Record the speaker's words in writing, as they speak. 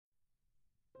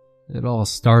It all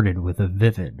started with a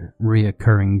vivid,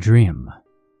 reoccurring dream.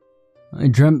 I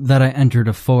dreamt that I entered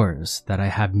a forest that I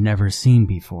had never seen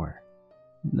before.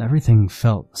 Everything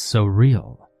felt so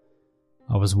real.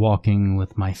 I was walking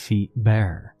with my feet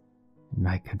bare, and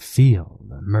I could feel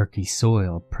the murky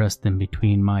soil pressed in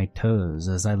between my toes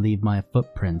as I leave my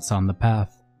footprints on the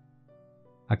path.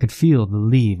 I could feel the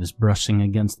leaves brushing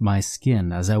against my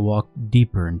skin as I walked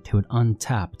deeper into an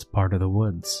untapped part of the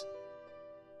woods.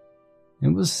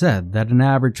 It was said that an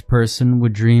average person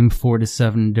would dream 4 to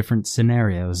 7 different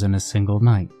scenarios in a single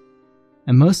night,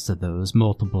 and most of those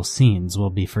multiple scenes will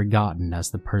be forgotten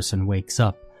as the person wakes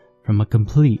up from a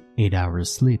complete 8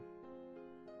 hours sleep.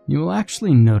 You will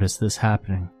actually notice this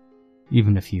happening,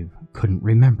 even if you couldn't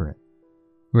remember it,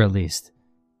 or at least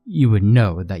you would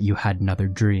know that you had another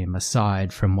dream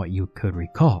aside from what you could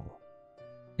recall.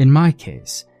 In my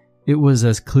case, it was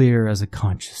as clear as a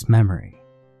conscious memory,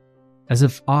 as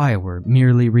if I were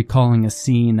merely recalling a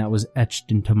scene that was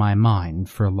etched into my mind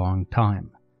for a long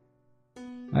time.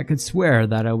 I could swear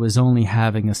that I was only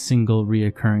having a single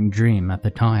reoccurring dream at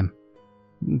the time.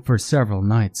 For several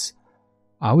nights,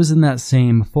 I was in that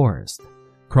same forest,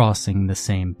 crossing the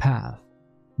same path,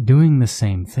 doing the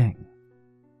same thing.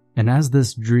 And as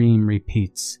this dream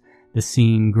repeats, the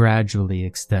scene gradually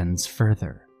extends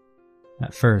further.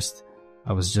 At first,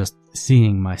 I was just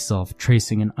seeing myself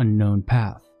tracing an unknown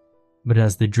path, but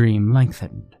as the dream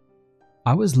lengthened,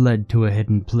 I was led to a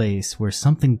hidden place where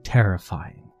something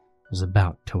terrifying was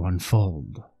about to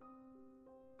unfold.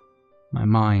 My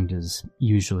mind is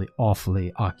usually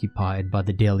awfully occupied by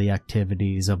the daily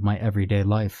activities of my everyday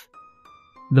life.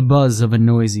 The buzz of a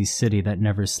noisy city that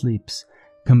never sleeps,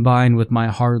 combined with my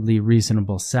hardly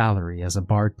reasonable salary as a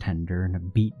bartender in a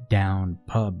beat-down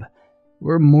pub,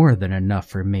 were more than enough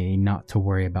for me not to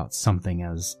worry about something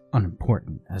as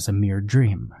unimportant as a mere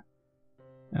dream.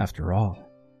 After all,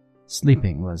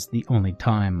 sleeping was the only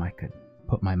time I could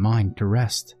put my mind to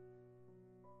rest.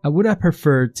 I would have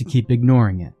preferred to keep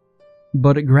ignoring it,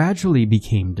 but it gradually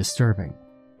became disturbing.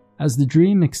 As the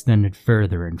dream extended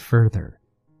further and further,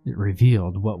 it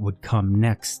revealed what would come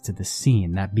next to the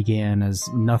scene that began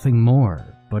as nothing more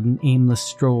but an aimless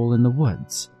stroll in the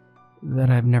woods that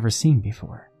I've never seen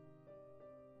before.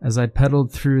 As I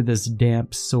pedaled through this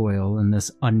damp soil in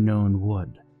this unknown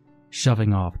wood,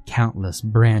 shoving off countless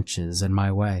branches in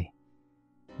my way,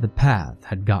 the path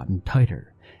had gotten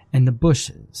tighter and the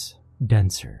bushes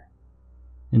denser.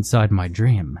 Inside my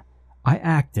dream, I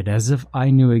acted as if I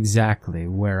knew exactly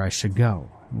where I should go,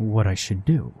 what I should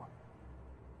do.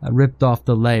 I ripped off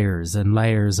the layers and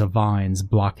layers of vines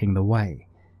blocking the way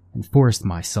and forced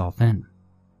myself in.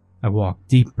 I walked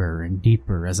deeper and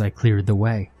deeper as I cleared the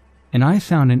way, and I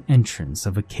found an entrance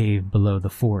of a cave below the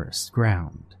forest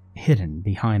ground, hidden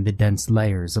behind the dense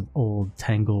layers of old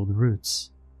tangled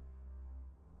roots.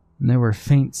 And there were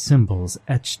faint symbols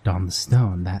etched on the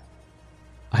stone that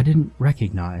I didn't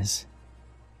recognize.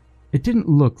 It didn't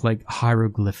look like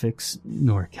hieroglyphics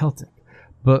nor Celtic,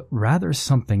 but rather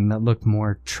something that looked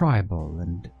more tribal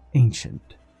and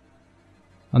ancient.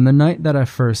 On the night that I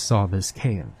first saw this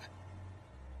cave,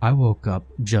 I woke up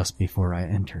just before I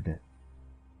entered it.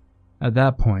 At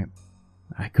that point,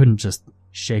 I couldn't just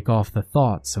shake off the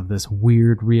thoughts of this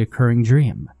weird reoccurring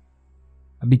dream.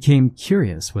 I became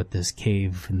curious with this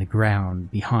cave in the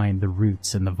ground behind the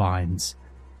roots and the vines.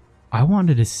 I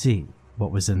wanted to see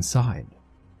what was inside.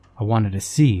 I wanted to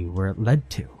see where it led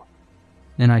to,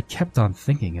 and I kept on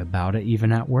thinking about it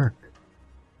even at work.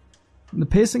 The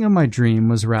pacing of my dream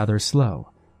was rather slow.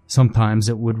 Sometimes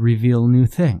it would reveal new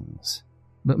things,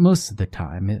 but most of the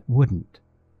time it wouldn't.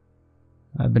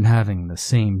 I've been having the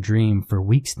same dream for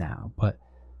weeks now, but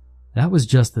that was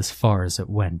just as far as it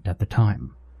went at the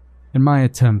time. In my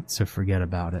attempt to forget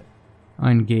about it,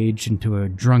 I engaged into a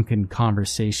drunken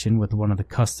conversation with one of the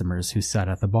customers who sat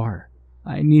at the bar.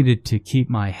 I needed to keep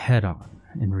my head on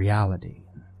in reality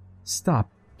and stop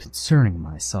concerning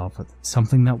myself with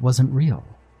something that wasn't real.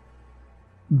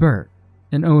 Bert,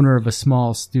 an owner of a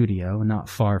small studio not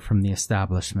far from the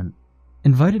establishment,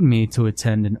 invited me to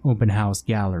attend an open house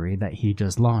gallery that he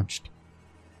just launched.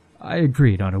 I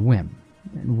agreed on a whim,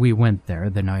 and we went there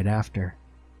the night after.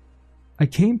 I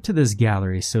came to this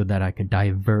gallery so that I could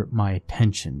divert my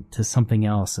attention to something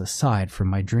else aside from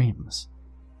my dreams.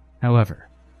 However,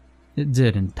 it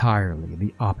did entirely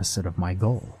the opposite of my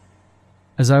goal.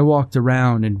 As I walked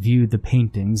around and viewed the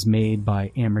paintings made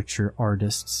by amateur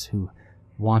artists who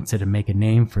wanted to make a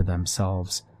name for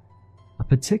themselves, a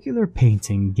particular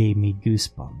painting gave me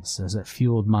goosebumps as it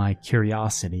fueled my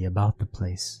curiosity about the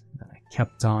place that I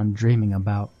kept on dreaming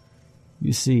about.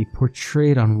 You see,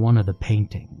 portrayed on one of the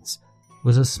paintings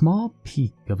was a small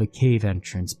peak of a cave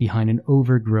entrance behind an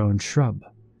overgrown shrub.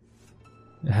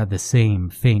 It had the same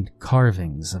faint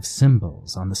carvings of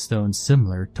symbols on the stone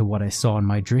similar to what I saw in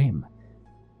my dream.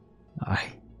 I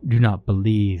do not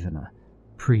believe in a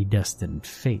predestined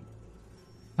fate.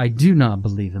 I do not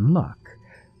believe in luck,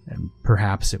 and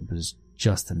perhaps it was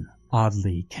just an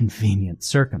oddly convenient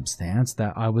circumstance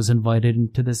that I was invited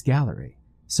into this gallery,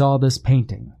 saw this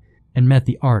painting, and met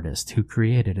the artist who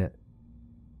created it.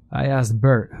 I asked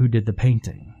Bert who did the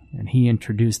painting, and he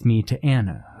introduced me to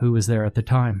Anna, who was there at the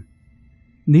time.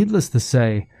 Needless to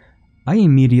say, I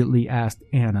immediately asked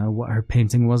Anna what her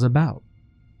painting was about,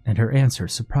 and her answer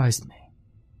surprised me.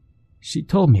 She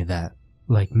told me that,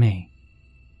 like me,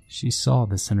 she saw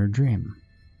this in her dream.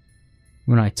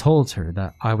 When I told her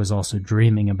that I was also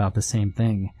dreaming about the same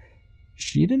thing,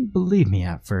 she didn't believe me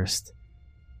at first,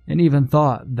 and even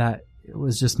thought that it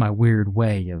was just my weird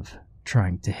way of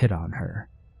trying to hit on her.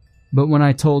 But when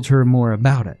I told her more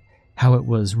about it, how it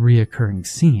was a reoccurring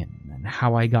scene, and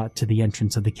how I got to the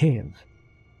entrance of the cave,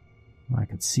 I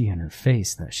could see in her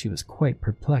face that she was quite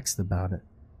perplexed about it.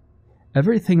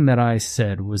 Everything that I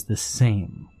said was the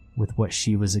same with what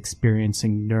she was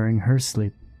experiencing during her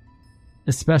sleep,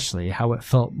 especially how it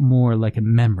felt more like a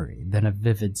memory than a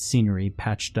vivid scenery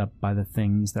patched up by the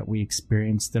things that we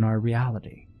experienced in our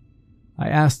reality. I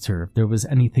asked her if there was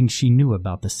anything she knew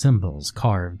about the symbols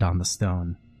carved on the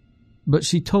stone, but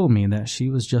she told me that she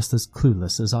was just as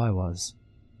clueless as I was.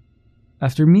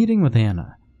 After meeting with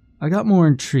Anna, I got more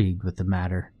intrigued with the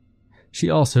matter. She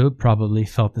also probably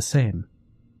felt the same.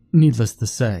 Needless to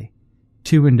say,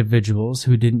 two individuals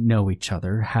who didn't know each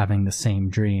other having the same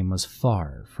dream was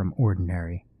far from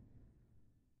ordinary.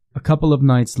 A couple of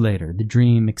nights later, the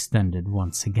dream extended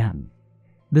once again.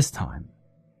 This time,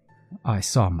 I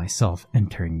saw myself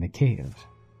entering the cave.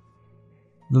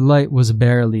 The light was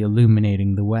barely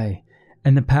illuminating the way,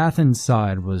 and the path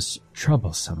inside was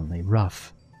troublesomely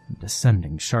rough and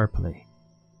descending sharply.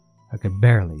 I could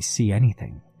barely see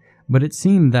anything, but it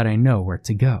seemed that I know where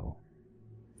to go.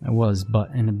 I was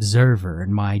but an observer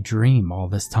in my dream all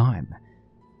this time,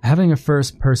 having a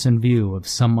first-person view of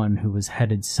someone who was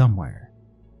headed somewhere.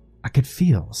 I could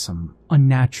feel some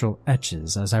unnatural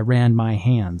etches as I ran my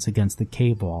hands against the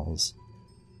cave walls,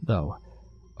 though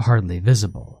hardly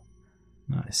visible.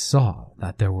 I saw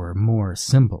that there were more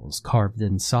symbols carved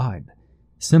inside,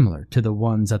 similar to the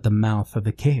ones at the mouth of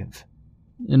the cave.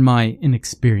 In my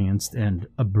inexperienced and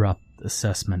abrupt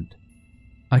assessment,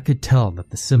 I could tell that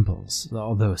the symbols,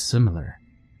 although similar,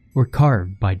 were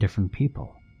carved by different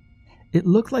people. It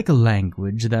looked like a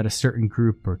language that a certain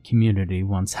group or community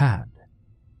once had,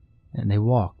 and they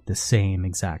walked the same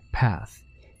exact path,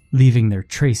 leaving their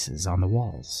traces on the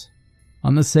walls.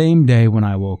 On the same day when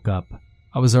I woke up,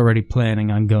 I was already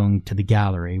planning on going to the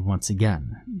gallery once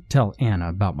again, tell Anna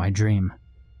about my dream.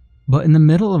 But in the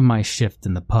middle of my shift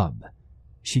in the pub,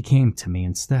 she came to me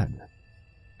instead.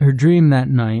 Her dream that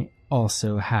night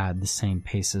also had the same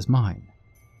pace as mine.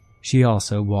 She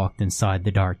also walked inside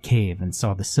the dark cave and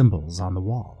saw the symbols on the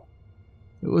wall.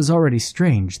 It was already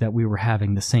strange that we were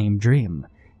having the same dream,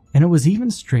 and it was even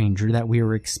stranger that we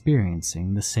were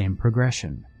experiencing the same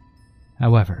progression.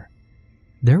 However,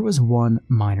 there was one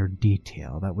minor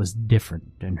detail that was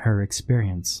different in her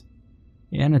experience.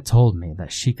 Anna told me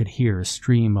that she could hear a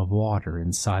stream of water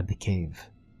inside the cave,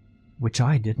 which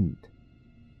I didn't.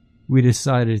 We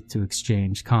decided to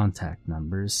exchange contact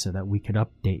numbers so that we could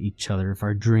update each other if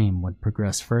our dream would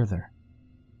progress further.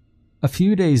 A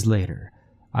few days later,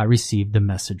 I received a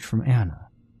message from Anna.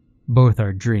 Both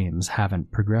our dreams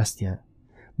haven't progressed yet,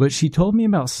 but she told me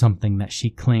about something that she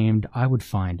claimed I would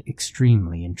find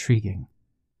extremely intriguing.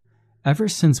 Ever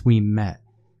since we met,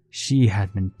 she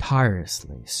had been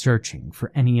tirelessly searching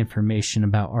for any information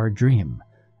about our dream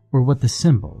or what the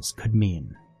symbols could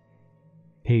mean.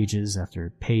 Pages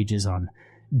after pages on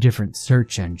different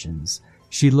search engines,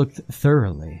 she looked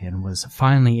thoroughly and was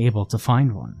finally able to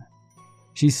find one.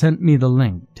 She sent me the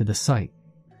link to the site,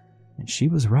 and she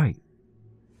was right.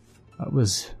 I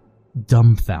was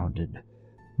dumbfounded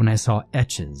when I saw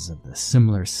etches of the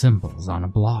similar symbols on a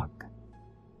blog.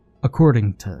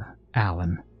 According to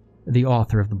Alan, the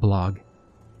author of the blog,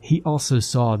 he also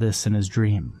saw this in his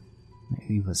dream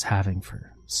he was having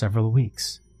for several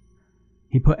weeks.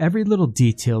 He put every little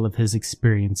detail of his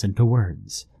experience into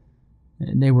words,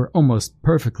 and they were almost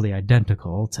perfectly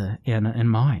identical to Anna and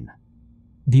mine.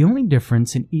 The only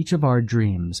difference in each of our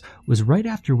dreams was right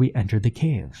after we entered the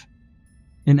cave.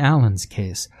 In Alan's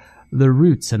case, the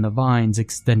roots and the vines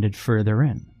extended further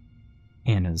in.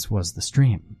 Anna's was the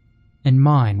stream, and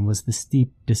mine was the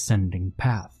steep descending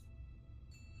path.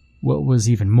 What was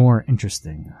even more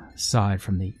interesting, aside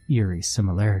from the eerie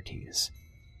similarities,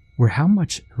 were how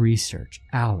much research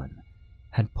Alan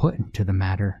had put into the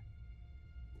matter.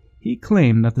 He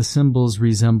claimed that the symbols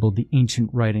resembled the ancient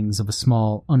writings of a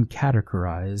small,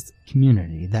 uncategorized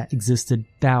community that existed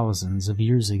thousands of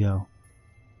years ago.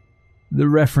 The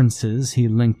references he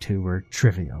linked to were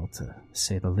trivial, to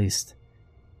say the least.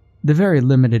 The very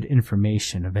limited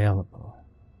information available,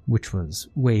 which was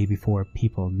way before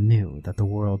people knew that the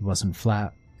world wasn't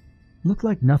flat, looked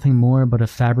like nothing more but a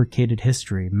fabricated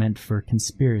history meant for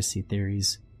conspiracy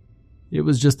theories. It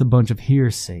was just a bunch of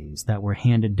hearsays that were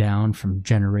handed down from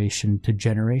generation to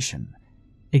generation,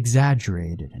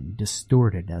 exaggerated and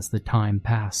distorted as the time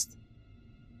passed.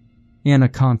 Anna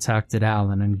contacted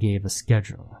Alan and gave a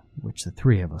schedule, which the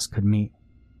three of us could meet.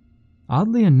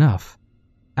 Oddly enough,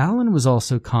 Alan was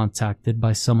also contacted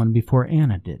by someone before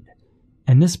Anna did,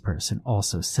 and this person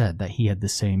also said that he had the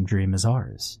same dream as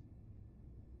ours.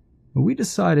 We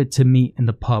decided to meet in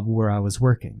the pub where I was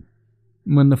working.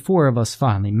 When the four of us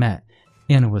finally met,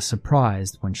 Anna was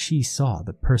surprised when she saw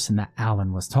the person that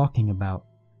Alan was talking about.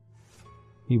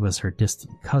 He was her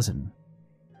distant cousin,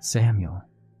 Samuel.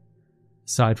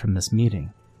 Aside from this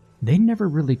meeting, they never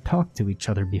really talked to each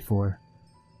other before.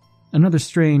 Another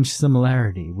strange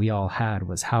similarity we all had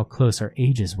was how close our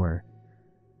ages were.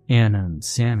 Anna and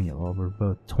Samuel were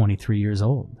both 23 years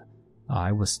old.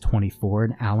 I was 24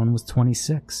 and Alan was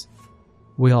 26.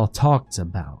 We all talked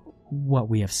about what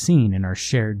we have seen in our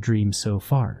shared dreams so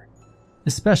far,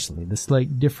 especially the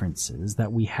slight differences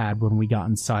that we had when we got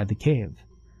inside the cave.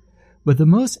 But the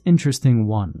most interesting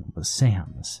one was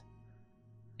Sam's.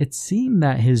 It seemed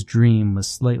that his dream was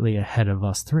slightly ahead of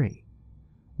us three.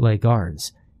 Like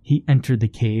ours, he entered the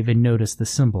cave and noticed the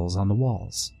symbols on the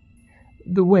walls.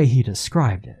 The way he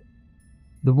described it,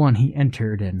 the one he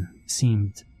entered in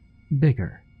seemed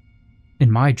bigger.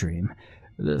 In my dream,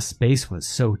 the space was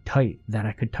so tight that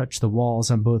I could touch the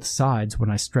walls on both sides when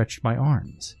I stretched my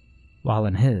arms, while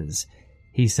in his,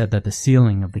 he said that the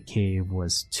ceiling of the cave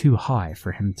was too high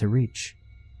for him to reach.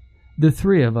 The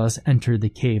three of us entered the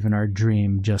cave in our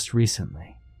dream just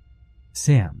recently.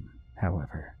 Sam,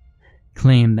 however,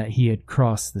 claimed that he had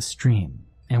crossed the stream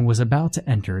and was about to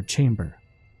enter a chamber.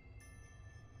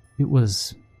 It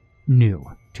was new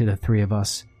to the three of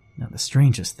us. Now, the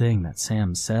strangest thing that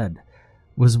Sam said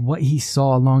was what he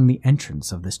saw along the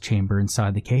entrance of this chamber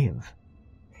inside the cave.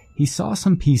 He saw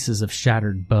some pieces of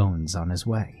shattered bones on his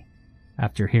way.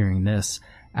 After hearing this,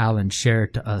 Alan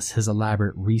shared to us his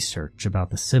elaborate research about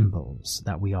the symbols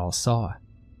that we all saw.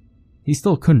 He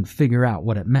still couldn't figure out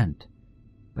what it meant,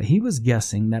 but he was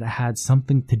guessing that it had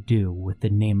something to do with the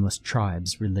Nameless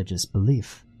tribe's religious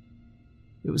belief.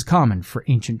 It was common for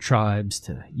ancient tribes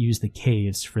to use the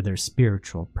caves for their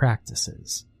spiritual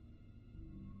practices.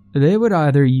 They would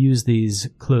either use these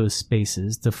closed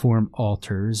spaces to form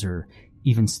altars or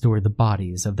even store the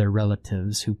bodies of their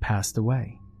relatives who passed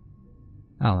away.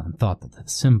 Alan thought that the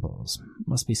symbols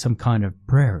must be some kind of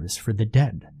prayers for the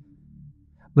dead.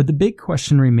 But the big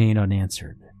question remained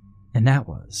unanswered, and that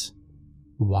was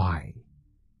why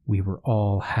we were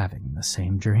all having the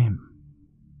same dream.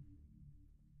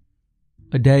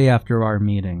 A day after our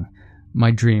meeting,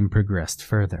 my dream progressed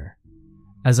further.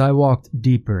 As I walked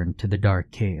deeper into the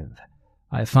dark cave,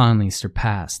 I finally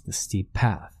surpassed the steep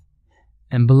path,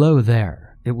 and below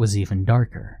there it was even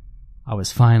darker. I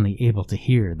was finally able to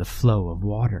hear the flow of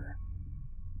water.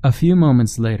 A few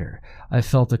moments later, I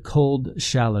felt a cold,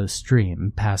 shallow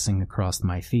stream passing across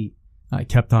my feet. I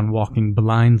kept on walking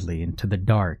blindly into the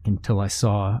dark until I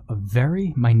saw a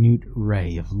very minute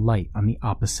ray of light on the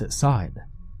opposite side.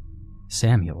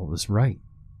 Samuel was right.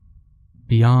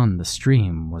 Beyond the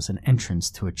stream was an entrance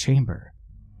to a chamber.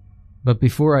 But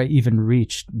before I even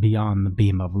reached beyond the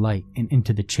beam of light and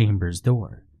into the chamber's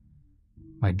door,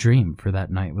 my dream for that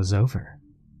night was over.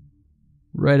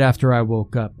 Right after I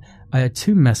woke up, I had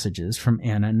 2 messages from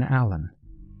Anna and Alan.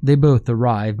 They both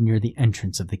arrived near the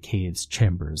entrance of the cave's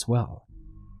chamber as well.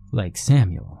 Like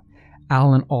Samuel,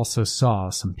 Alan also saw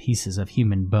some pieces of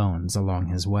human bones along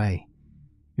his way.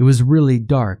 It was really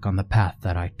dark on the path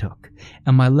that I took,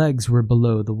 and my legs were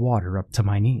below the water up to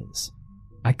my knees.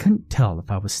 I couldn't tell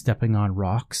if I was stepping on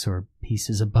rocks or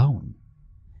pieces of bone.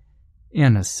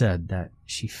 Anna said that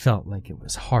she felt like it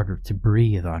was harder to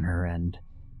breathe on her end.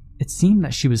 It seemed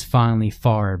that she was finally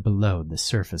far below the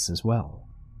surface as well.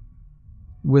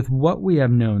 With what we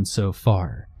have known so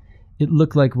far, it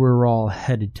looked like we were all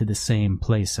headed to the same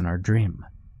place in our dream.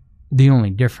 The only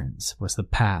difference was the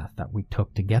path that we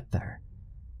took to get there.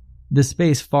 The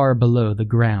space far below the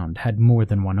ground had more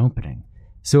than one opening,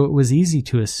 so it was easy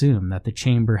to assume that the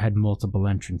chamber had multiple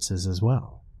entrances as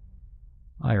well.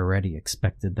 I already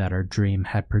expected that our dream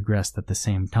had progressed at the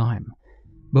same time,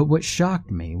 but what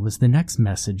shocked me was the next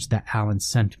message that Alan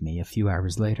sent me a few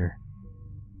hours later.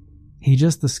 He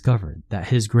just discovered that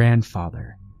his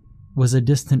grandfather was a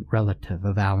distant relative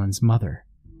of Alan's mother.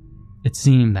 It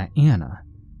seemed that Anna,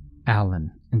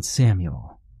 Alan, and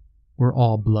Samuel were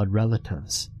all blood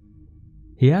relatives.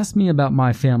 He asked me about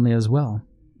my family as well,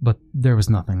 but there was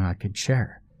nothing I could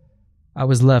share. I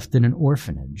was left in an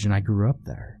orphanage and I grew up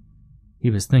there. He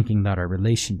was thinking that our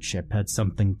relationship had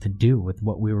something to do with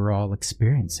what we were all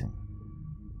experiencing.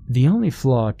 The only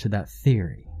flaw to that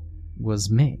theory was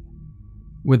me.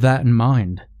 With that in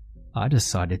mind, I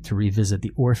decided to revisit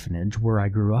the orphanage where I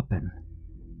grew up in.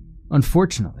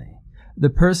 Unfortunately, the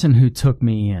person who took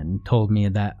me in told me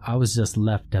that I was just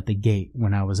left at the gate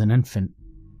when I was an infant.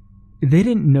 They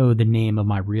didn't know the name of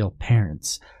my real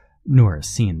parents, nor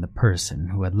seen the person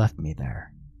who had left me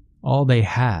there. All they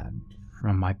had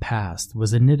from my past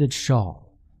was a knitted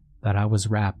shawl that I was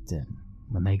wrapped in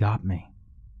when they got me.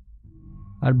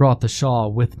 I brought the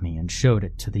shawl with me and showed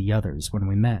it to the others when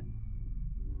we met.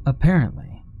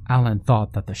 Apparently, Alan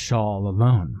thought that the shawl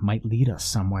alone might lead us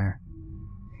somewhere.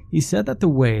 He said that the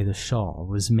way the shawl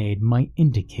was made might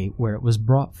indicate where it was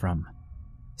brought from.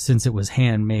 Since it was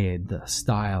handmade, the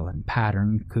style and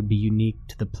pattern could be unique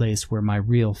to the place where my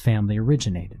real family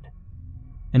originated.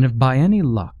 And if by any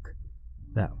luck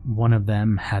that one of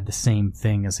them had the same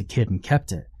thing as a kid and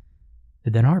kept it,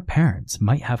 then our parents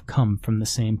might have come from the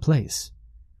same place,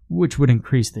 which would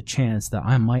increase the chance that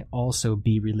I might also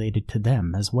be related to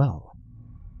them as well.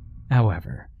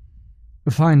 However,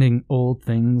 finding old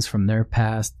things from their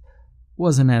past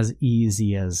wasn't as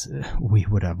easy as we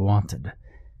would have wanted.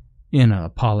 Anna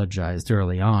apologized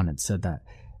early on and said that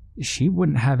she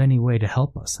wouldn't have any way to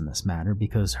help us in this matter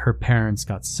because her parents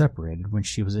got separated when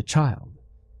she was a child,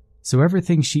 so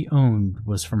everything she owned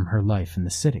was from her life in the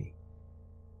city.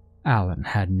 Alan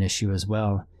had an issue as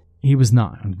well. He was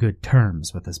not on good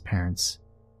terms with his parents.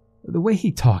 The way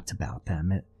he talked about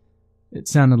them, it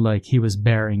sounded like he was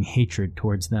bearing hatred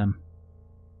towards them.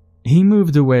 He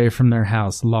moved away from their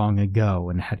house long ago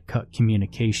and had cut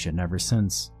communication ever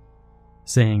since,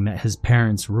 saying that his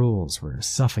parents' rules were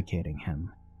suffocating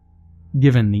him.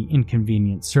 Given the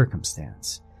inconvenient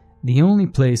circumstance, the only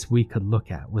place we could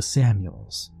look at was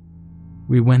Samuel's.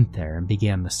 We went there and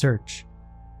began the search,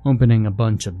 opening a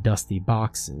bunch of dusty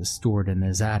boxes stored in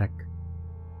his attic.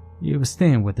 He was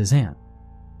staying with his aunt.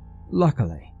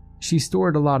 Luckily, she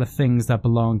stored a lot of things that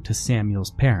belonged to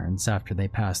Samuel's parents after they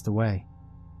passed away.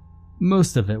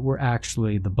 Most of it were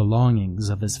actually the belongings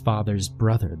of his father's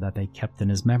brother that they kept in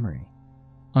his memory.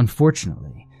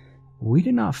 Unfortunately, we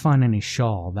did not find any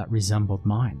shawl that resembled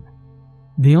mine.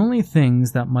 The only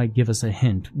things that might give us a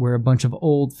hint were a bunch of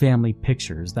old family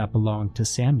pictures that belonged to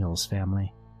Samuel's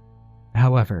family.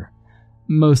 However,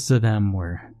 most of them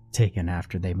were taken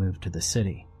after they moved to the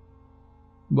city.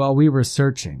 While we were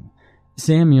searching,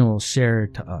 Samuel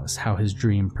shared to us how his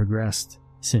dream progressed,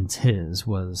 since his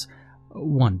was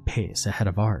one pace ahead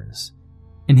of ours.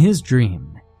 In his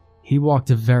dream, he walked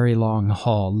a very long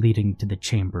hall leading to the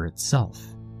chamber itself.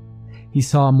 He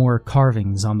saw more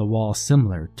carvings on the wall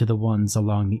similar to the ones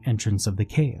along the entrance of the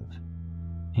cave,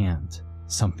 and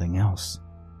something else.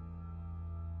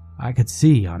 I could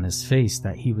see on his face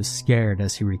that he was scared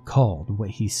as he recalled what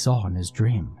he saw in his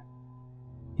dream.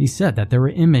 He said that there were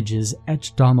images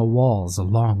etched on the walls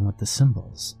along with the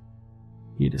symbols.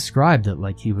 He described it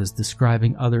like he was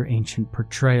describing other ancient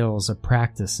portrayals of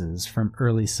practices from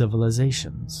early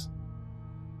civilizations.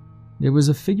 There was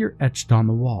a figure etched on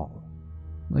the wall,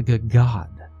 like a god,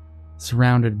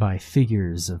 surrounded by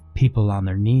figures of people on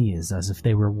their knees as if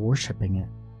they were worshipping it.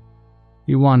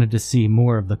 He wanted to see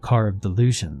more of the carved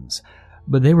illusions,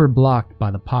 but they were blocked by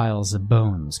the piles of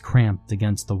bones cramped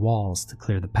against the walls to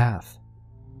clear the path.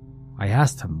 I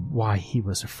asked him why he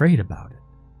was afraid about it,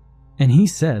 and he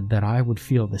said that I would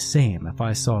feel the same if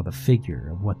I saw the figure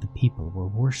of what the people were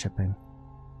worshipping.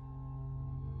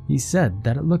 He said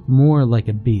that it looked more like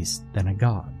a beast than a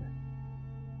god.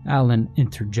 Alan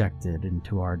interjected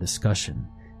into our discussion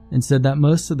and said that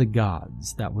most of the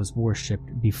gods that was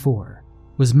worshipped before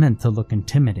was meant to look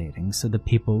intimidating so the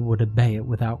people would obey it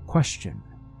without question.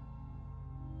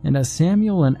 And as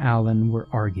Samuel and Alan were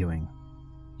arguing,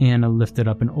 Anna lifted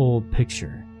up an old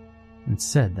picture and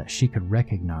said that she could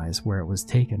recognize where it was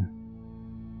taken.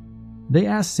 They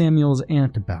asked Samuel's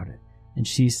aunt about it, and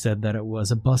she said that it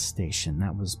was a bus station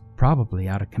that was probably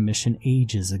out of commission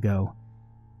ages ago.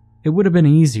 It would have been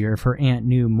easier if her aunt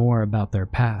knew more about their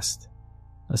past.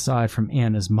 Aside from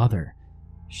Anna's mother,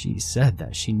 she said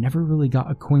that she never really got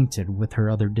acquainted with her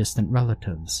other distant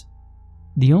relatives.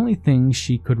 The only thing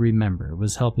she could remember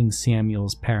was helping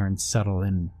Samuel's parents settle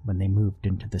in when they moved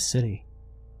into the city.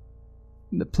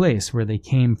 The place where they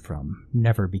came from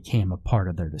never became a part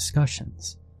of their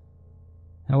discussions.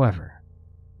 However,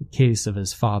 the case of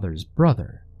his father's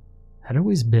brother had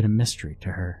always been a mystery to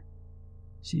her.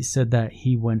 She said that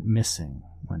he went missing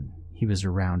when he was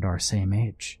around our same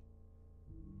age.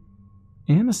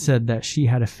 Anna said that she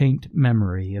had a faint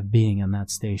memory of being in that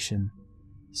station,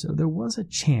 so there was a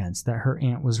chance that her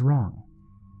aunt was wrong.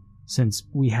 Since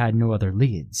we had no other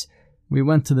leads, we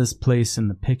went to this place in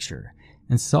the picture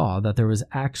and saw that there was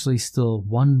actually still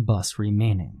one bus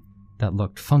remaining that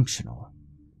looked functional.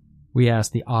 We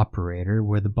asked the operator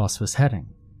where the bus was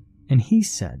heading, and he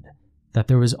said that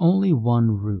there was only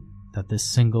one route that this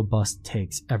single bus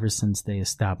takes ever since they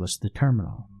established the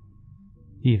terminal.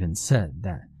 He even said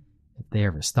that if they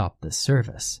ever stopped this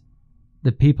service,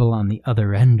 the people on the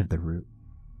other end of the route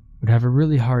would have a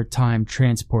really hard time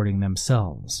transporting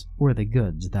themselves or the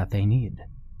goods that they need.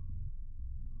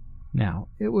 Now,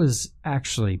 it was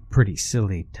actually pretty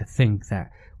silly to think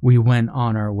that we went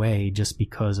on our way just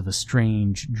because of a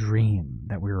strange dream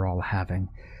that we were all having,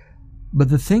 but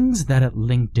the things that it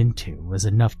linked into was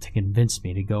enough to convince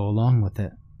me to go along with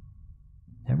it.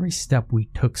 Every step we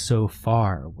took so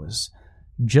far was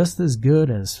just as good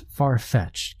as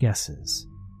far-fetched guesses.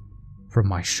 From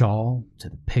my shawl to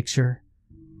the picture,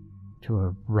 to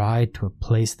a ride to a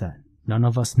place that none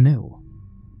of us knew.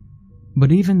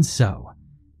 But even so,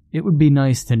 it would be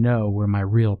nice to know where my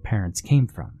real parents came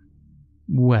from,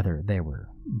 whether they were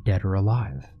dead or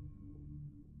alive.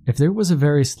 If there was a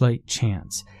very slight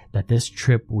chance that this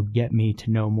trip would get me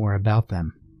to know more about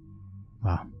them,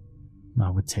 well, I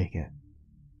would take it.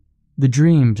 The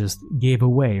dream just gave a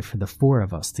way for the four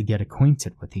of us to get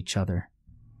acquainted with each other.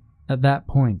 At that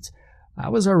point, I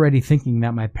was already thinking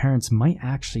that my parents might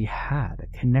actually had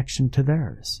a connection to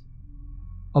theirs.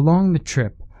 Along the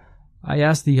trip, I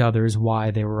asked the others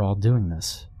why they were all doing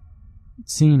this. It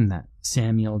seemed that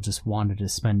Samuel just wanted to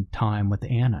spend time with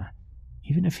Anna,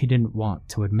 even if he didn't want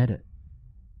to admit it.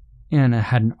 Anna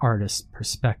had an artist's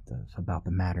perspective about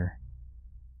the matter.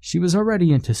 She was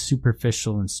already into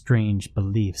superficial and strange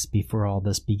beliefs before all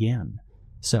this began,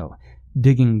 so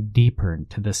digging deeper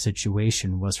into the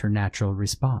situation was her natural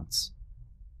response.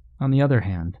 On the other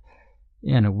hand,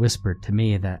 Anna whispered to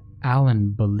me that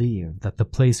Alan believed that the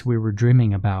place we were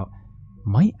dreaming about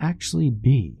might actually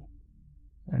be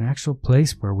an actual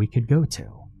place where we could go to.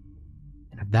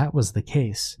 And if that was the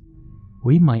case,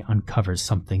 we might uncover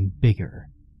something bigger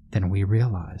than we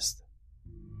realized.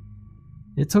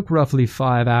 It took roughly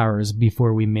 5 hours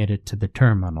before we made it to the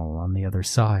terminal on the other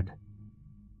side.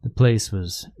 The place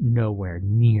was nowhere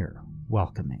near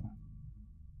welcoming.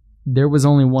 There was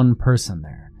only one person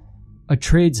there, a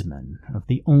tradesman of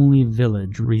the only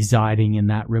village residing in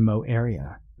that remote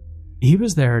area. He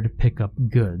was there to pick up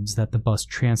goods that the bus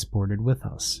transported with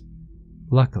us.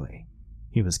 Luckily,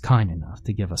 he was kind enough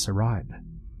to give us a ride.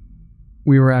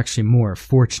 We were actually more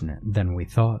fortunate than we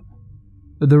thought.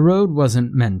 The road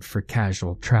wasn't meant for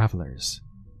casual travelers.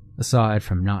 Aside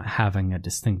from not having a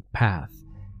distinct path,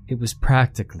 it was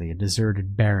practically a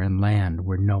deserted barren land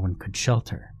where no one could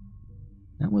shelter.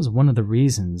 That was one of the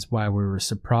reasons why we were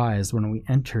surprised when we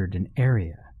entered an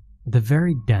area with a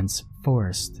very dense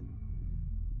forest.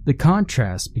 The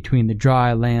contrast between the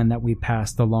dry land that we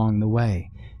passed along the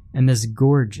way and this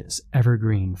gorgeous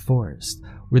evergreen forest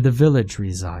where the village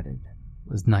resided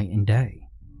was night and day.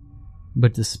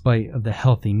 But despite of the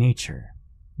healthy nature,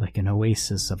 like an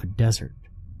oasis of a desert,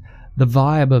 the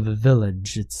vibe of the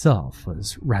village itself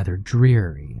was rather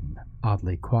dreary and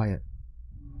oddly quiet.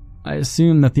 I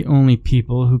assumed that the only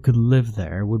people who could live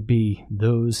there would be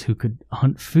those who could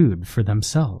hunt food for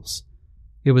themselves.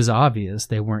 It was obvious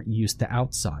they weren't used to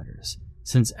outsiders,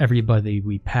 since everybody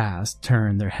we passed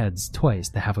turned their heads twice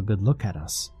to have a good look at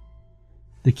us.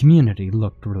 The community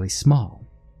looked really small,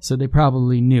 so they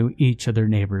probably knew each of their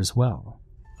neighbors well.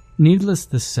 Needless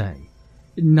to say,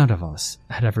 none of us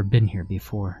had ever been here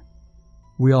before.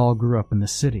 We all grew up in the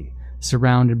city,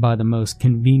 surrounded by the most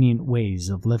convenient ways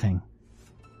of living.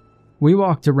 We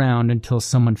walked around until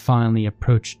someone finally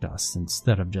approached us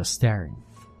instead of just staring.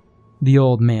 The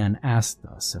old man asked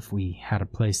us if we had a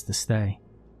place to stay.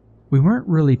 We weren't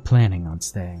really planning on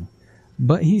staying,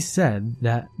 but he said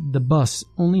that the bus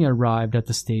only arrived at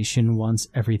the station once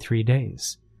every 3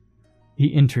 days. He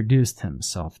introduced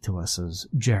himself to us as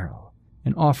Gerald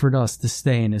and offered us to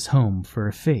stay in his home for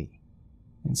a fee,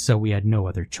 and so we had no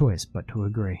other choice but to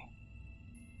agree.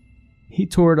 He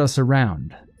toured us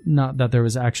around, not that there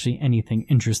was actually anything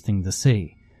interesting to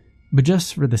see, but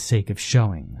just for the sake of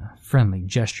showing a friendly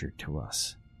gesture to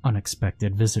us,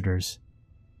 unexpected visitors.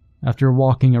 After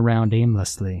walking around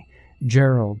aimlessly,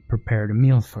 Gerald prepared a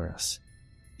meal for us.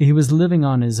 He was living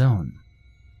on his own,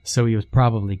 so he was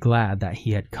probably glad that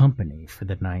he had company for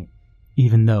the night,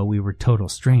 even though we were total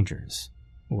strangers,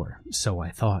 or so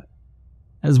I thought.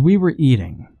 As we were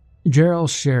eating, Gerald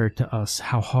shared to us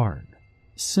how hard,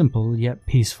 simple yet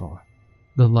peaceful,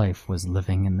 the life was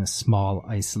living in this small,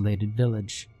 isolated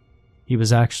village. He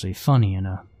was actually funny and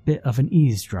a bit of an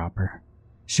eavesdropper,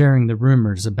 sharing the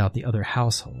rumors about the other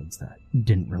households that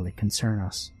didn't really concern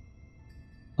us.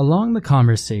 Along the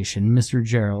conversation, Mr.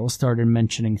 Gerald started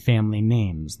mentioning family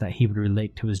names that he would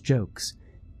relate to his jokes,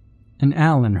 and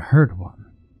Alan heard one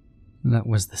that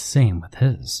was the same with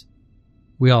his.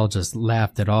 We all just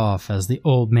laughed it off as the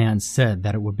old man said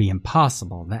that it would be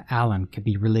impossible that Alan could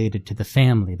be related to the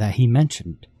family that he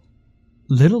mentioned.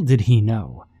 Little did he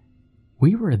know,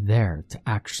 we were there to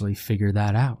actually figure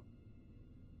that out.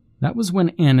 That was when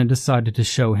Anna decided to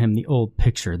show him the old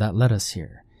picture that led us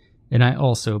here, and I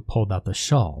also pulled out the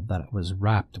shawl that it was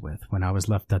wrapped with when I was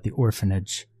left at the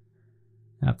orphanage.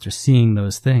 After seeing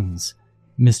those things,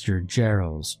 Mr.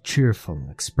 Gerald's cheerful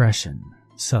expression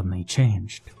suddenly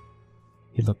changed.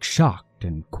 He looked shocked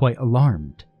and quite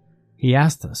alarmed. He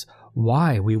asked us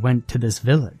why we went to this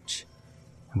village,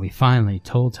 and we finally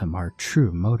told him our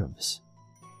true motives.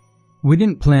 We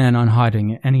didn't plan on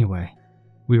hiding it anyway.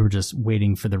 We were just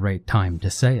waiting for the right time to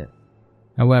say it.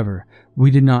 However,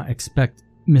 we did not expect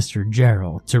Mr.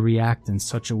 Gerald to react in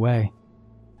such a way.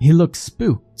 He looked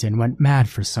spooked and went mad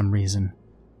for some reason.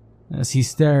 As he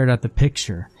stared at the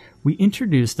picture, we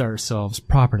introduced ourselves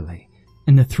properly,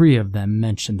 and the three of them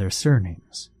mentioned their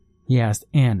surnames. He asked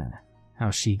Anna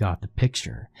how she got the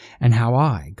picture and how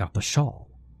I got the shawl.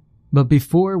 But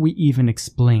before we even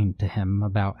explained to him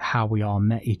about how we all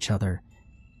met each other,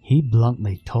 he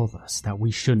bluntly told us that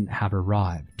we shouldn't have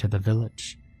arrived to the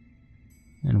village.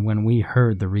 And when we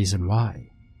heard the reason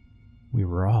why, we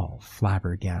were all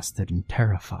flabbergasted and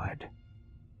terrified.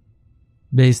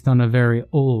 Based on a very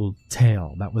old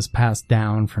tale that was passed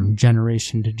down from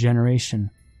generation to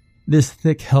generation, this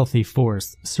thick, healthy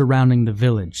forest surrounding the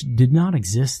village did not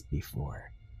exist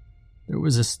before. There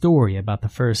was a story about the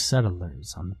first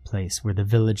settlers on the place where the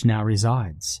village now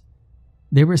resides.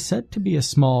 They were said to be a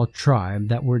small tribe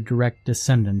that were direct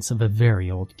descendants of a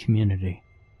very old community.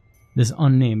 This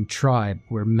unnamed tribe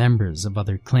were members of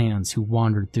other clans who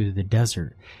wandered through the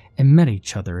desert and met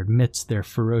each other amidst their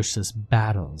ferocious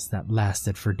battles that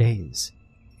lasted for days.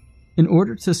 In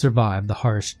order to survive the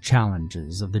harsh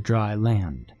challenges of the dry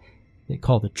land, they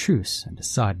called a truce and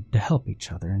decided to help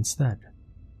each other instead.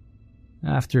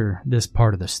 After this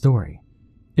part of the story,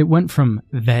 it went from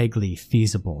vaguely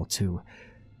feasible to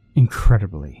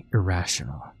incredibly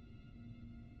irrational.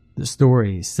 The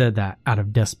story said that out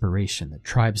of desperation, the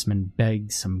tribesmen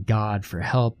begged some god for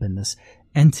help, and this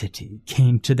entity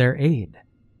came to their aid.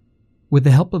 With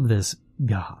the help of this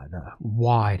god, a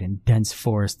wide and dense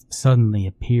forest suddenly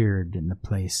appeared in the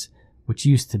place, which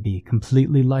used to be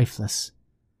completely lifeless.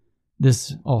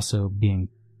 This also being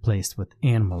placed with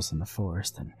animals in the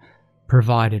forest and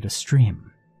provided a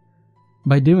stream.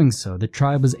 By doing so, the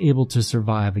tribe was able to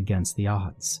survive against the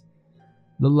odds.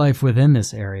 The life within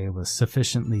this area was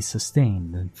sufficiently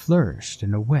sustained and flourished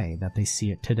in a way that they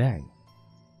see it today.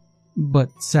 But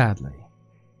sadly,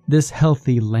 this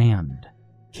healthy land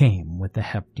came with a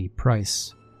hefty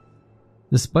price.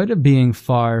 Despite it being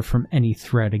far from any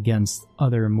threat against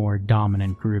other more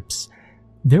dominant groups,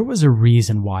 there was a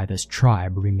reason why this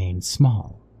tribe remained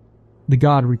small. The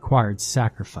god required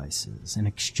sacrifices in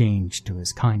exchange to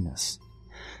his kindness.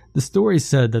 The story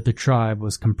said that the tribe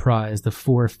was comprised of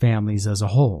 4 families as a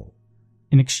whole.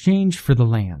 In exchange for the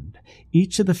land,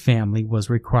 each of the family was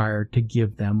required to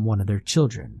give them one of their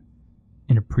children.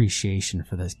 In appreciation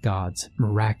for this god's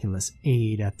miraculous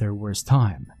aid at their worst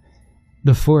time,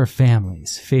 the 4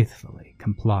 families faithfully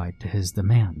complied to his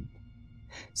demand.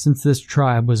 Since this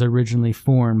tribe was originally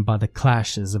formed by the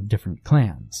clashes of different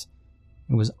clans,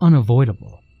 it was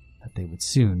unavoidable that they would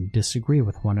soon disagree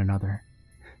with one another.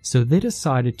 So they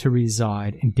decided to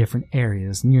reside in different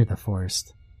areas near the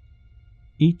forest.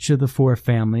 Each of the 4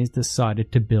 families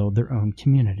decided to build their own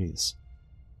communities.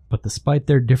 But despite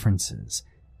their differences,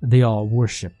 they all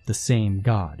worshipped the same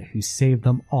god who saved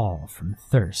them all from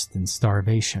thirst and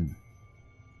starvation.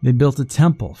 They built a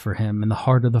temple for him in the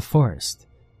heart of the forest,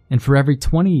 and for every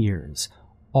 20 years,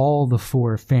 all the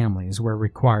 4 families were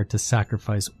required to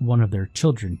sacrifice one of their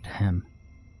children to him.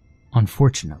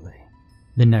 Unfortunately,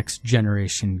 the next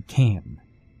generation came,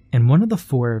 and one of the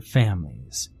 4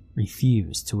 families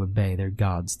refused to obey their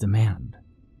god's demand.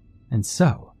 And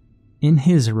so, in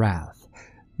his wrath,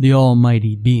 the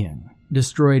almighty being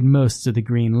destroyed most of the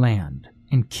green land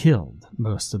and killed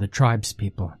most of the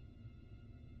tribespeople.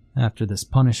 After this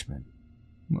punishment,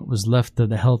 what was left of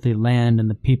the healthy land and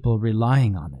the people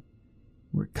relying on it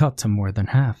were cut to more than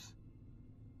half.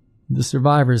 The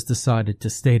survivors decided to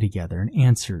stay together and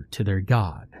answer to their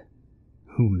god,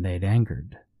 whom they'd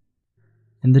angered.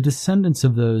 And the descendants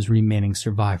of those remaining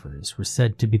survivors were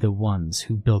said to be the ones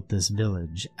who built this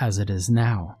village as it is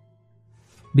now.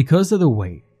 Because of the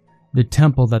weight, the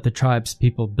temple that the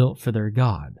tribespeople built for their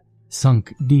god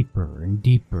sunk deeper and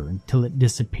deeper until it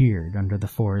disappeared under the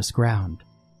forest ground.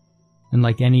 And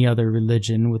like any other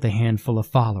religion with a handful of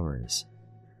followers,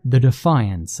 the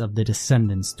defiance of the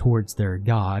descendants towards their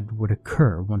god would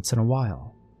occur once in a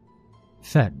while,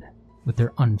 fed with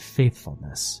their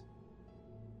unfaithfulness.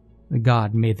 The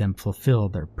god made them fulfill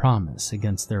their promise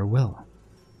against their will.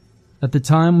 At the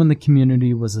time when the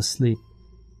community was asleep,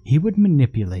 he would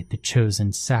manipulate the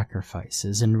chosen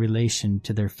sacrifices in relation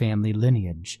to their family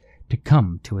lineage to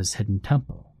come to his hidden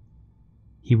temple.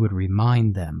 He would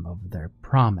remind them of their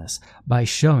promise by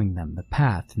showing them the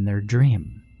path in their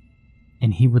dream,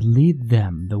 and he would lead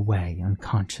them the way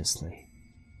unconsciously.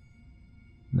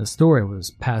 The story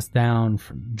was passed down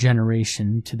from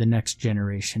generation to the next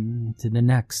generation to the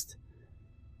next.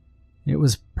 It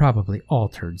was probably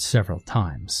altered several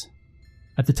times.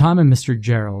 At the time of Mr.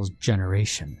 Gerald's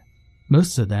generation,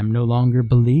 most of them no longer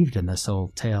believed in this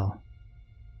old tale.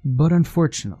 But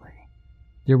unfortunately,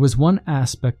 there was one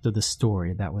aspect of the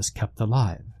story that was kept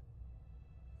alive,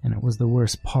 and it was the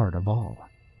worst part of all.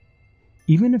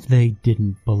 Even if they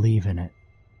didn't believe in it,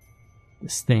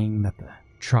 this thing that the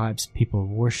tribespeople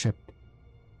worshipped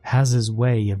has his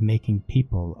way of making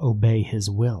people obey his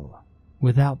will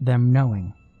without them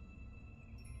knowing.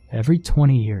 Every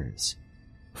 20 years,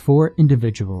 4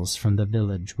 individuals from the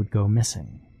village would go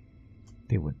missing.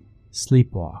 They would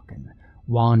sleepwalk and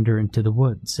wander into the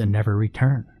woods and never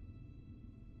return.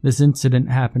 This incident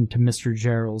happened to Mr.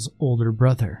 Gerald's older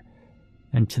brother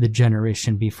and to the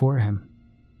generation before him.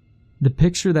 The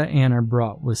picture that Anna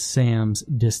brought was Sam's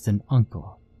distant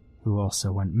uncle, who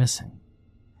also went missing.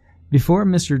 Before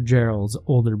Mr. Gerald's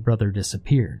older brother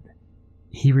disappeared,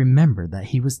 he remembered that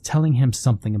he was telling him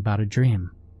something about a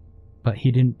dream, but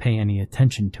he didn't pay any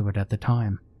attention to it at the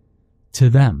time. To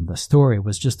them, the story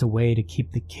was just a way to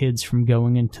keep the kids from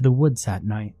going into the woods at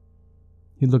night.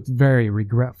 He looked very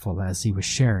regretful as he was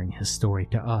sharing his story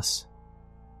to us.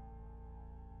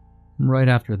 Right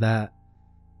after that,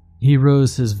 he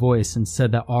rose his voice and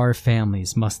said that our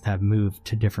families must have moved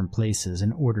to different places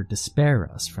in order to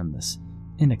spare us from this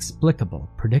inexplicable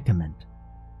predicament.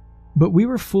 But we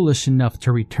were foolish enough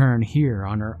to return here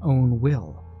on our own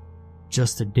will,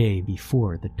 just a day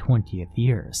before the 20th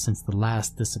year since the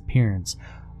last disappearance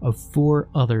of 4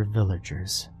 other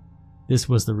villagers. This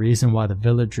was the reason why the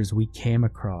villagers we came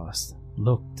across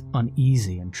looked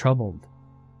uneasy and troubled.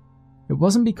 It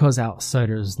wasn't because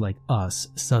outsiders like us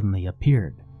suddenly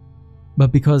appeared,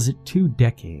 but because 2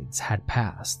 decades had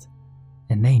passed,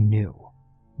 and they knew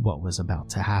what was about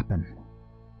to happen.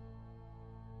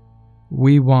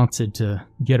 We wanted to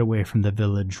get away from the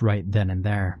village right then and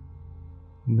there.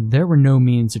 There were no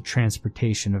means of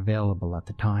transportation available at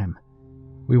the time.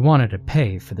 We wanted to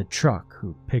pay for the truck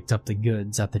who picked up the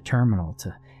goods at the terminal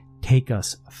to take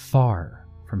us far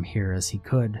from here as he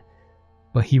could,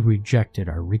 but he rejected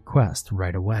our request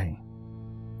right away.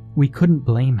 We couldn't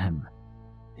blame him.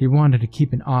 He wanted to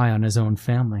keep an eye on his own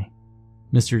family.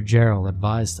 Mr. Gerald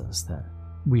advised us that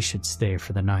we should stay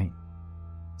for the night,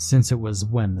 since it was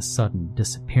when the sudden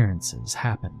disappearances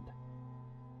happened.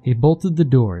 He bolted the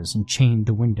doors and chained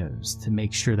the windows to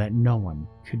make sure that no one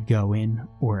could go in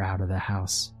or out of the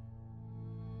house.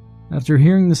 After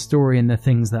hearing the story and the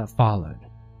things that followed,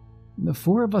 the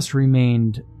 4 of us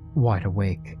remained wide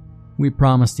awake. We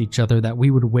promised each other that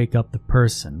we would wake up the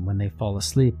person when they fall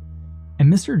asleep,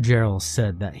 and Mr. Gerald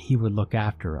said that he would look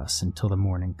after us until the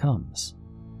morning comes.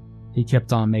 He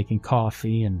kept on making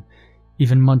coffee and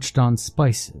even munched on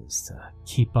spices to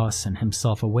keep us and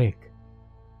himself awake.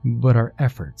 But our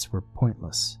efforts were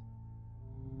pointless.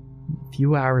 A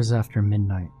few hours after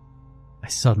midnight, I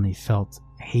suddenly felt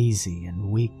hazy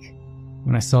and weak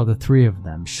when I saw the 3 of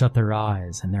them shut their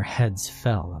eyes and their heads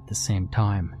fell at the same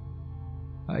time.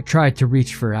 I tried to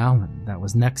reach for Alan that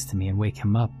was next to me and wake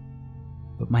him up,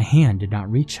 but my hand did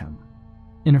not reach him.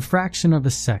 In a fraction of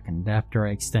a second after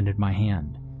I extended my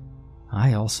hand,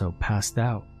 I also passed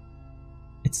out.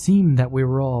 It seemed that we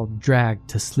were all dragged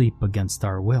to sleep against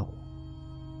our will.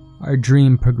 Our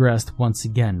dream progressed once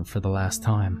again for the last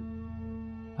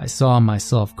time. I saw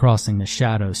myself crossing the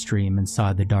shadow stream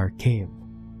inside the dark cave.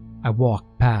 I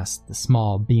walked past the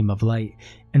small beam of light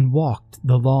and walked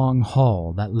the long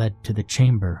hall that led to the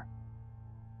chamber.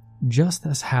 just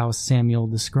as how Samuel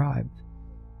described.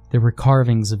 There were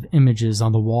carvings of images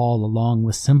on the wall along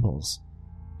with symbols.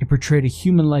 It portrayed a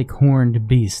human-like horned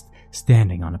beast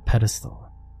standing on a pedestal,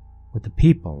 with the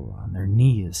people on their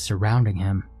knees surrounding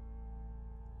him.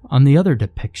 On the other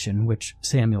depiction, which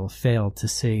Samuel failed to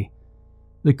see,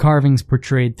 the carvings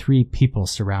portrayed 3 people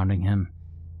surrounding him,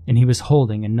 and he was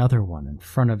holding another one in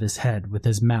front of his head with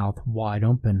his mouth wide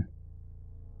open.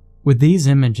 With these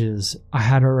images, I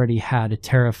had already had a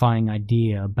terrifying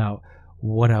idea about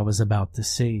what I was about to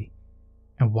see,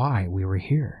 and why we were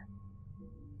here.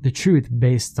 The truth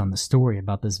based on the story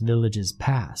about this village's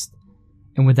past,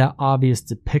 and without obvious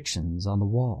depictions on the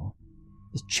wall.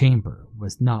 This chamber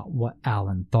was not what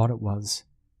Alan thought it was.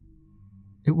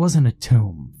 It wasn't a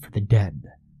tomb for the dead,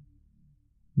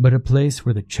 but a place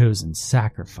where the chosen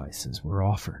sacrifices were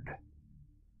offered.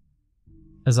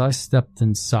 As I stepped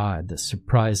inside this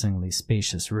surprisingly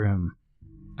spacious room,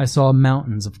 I saw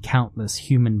mountains of countless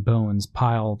human bones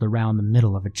piled around the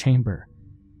middle of a chamber.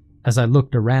 As I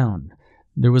looked around,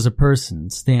 there was a person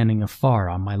standing afar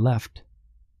on my left.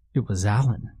 It was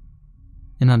Alan.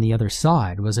 And on the other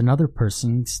side was another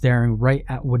person staring right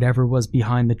at whatever was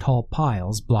behind the tall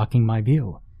piles blocking my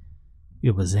view.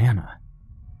 It was Anna.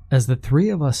 As the 3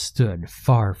 of us stood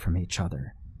far from each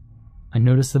other, I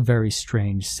noticed a very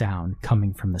strange sound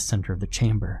coming from the center of the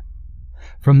chamber.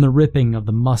 From the ripping of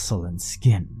the muscle and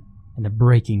skin and the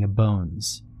breaking of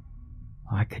bones,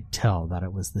 I could tell that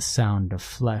it was the sound of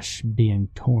flesh being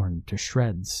torn to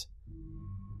shreds.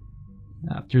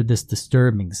 After this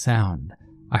disturbing sound,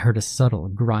 I heard a subtle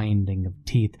grinding of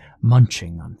teeth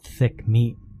munching on thick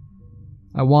meat.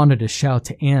 I wanted to shout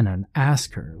to Anna and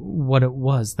ask her what it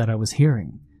was that I was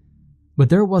hearing, but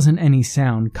there wasn't any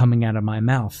sound coming out of my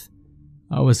mouth.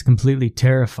 I was completely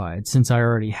terrified since I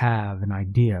already have an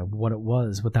idea of what it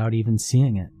was without even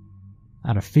seeing it.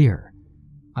 Out of fear,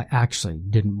 I actually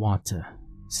didn't want to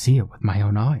see it with my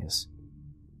own eyes.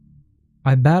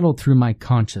 I battled through my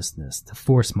consciousness to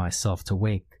force myself to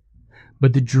wake,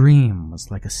 but the dream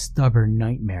was like a stubborn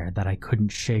nightmare that I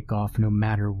couldn't shake off no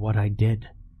matter what I did.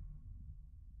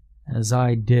 As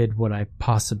I did what I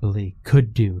possibly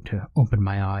could do to open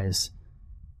my eyes,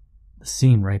 the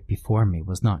scene right before me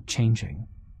was not changing.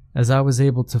 As I was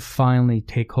able to finally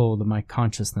take hold of my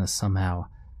consciousness somehow,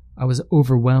 I was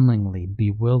overwhelmingly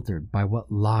bewildered by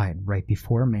what lied right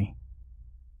before me.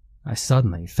 I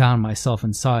suddenly found myself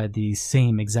inside the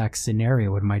same exact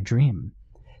scenario in my dream,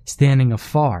 standing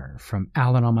afar from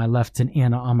Alan on my left and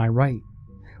Anna on my right.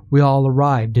 We all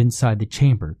arrived inside the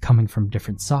chamber, coming from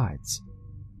different sides,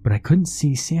 but I couldn't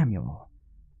see Samuel.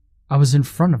 I was in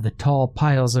front of the tall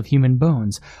piles of human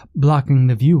bones, blocking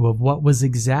the view of what was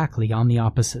exactly on the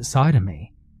opposite side of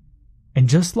me. And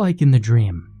just like in the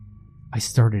dream, I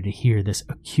started to hear this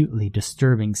acutely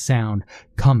disturbing sound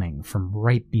coming from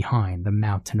right behind the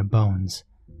mountain of bones.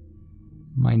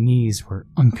 My knees were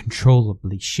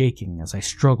uncontrollably shaking as I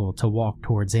struggled to walk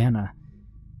towards Anna.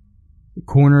 The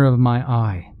corner of my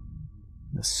eye,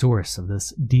 the source of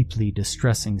this deeply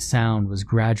distressing sound, was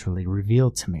gradually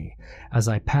revealed to me as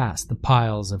I passed the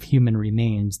piles of human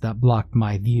remains that blocked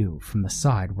my view from the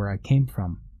side where I came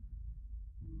from.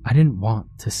 I didn't want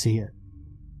to see it.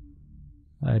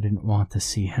 I didn't want to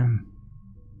see him.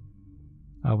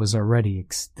 I was already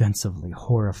extensively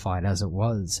horrified as it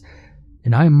was,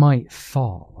 and I might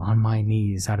fall on my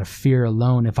knees out of fear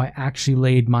alone if I actually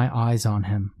laid my eyes on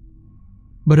him.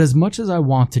 But as much as I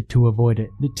wanted to avoid it,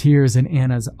 the tears in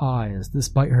Anna's eyes,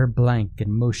 despite her blank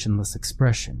and motionless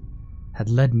expression, had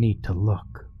led me to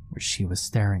look where she was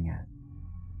staring at.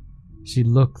 She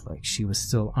looked like she was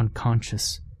still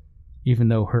unconscious, even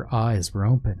though her eyes were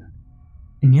open.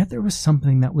 And yet there was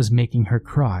something that was making her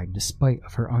cry despite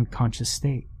of her unconscious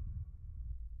state.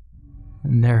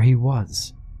 And there he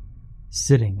was,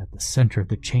 sitting at the center of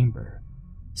the chamber,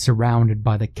 surrounded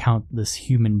by the countless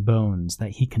human bones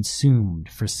that he consumed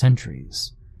for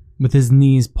centuries, with his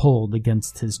knees pulled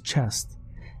against his chest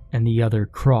and the other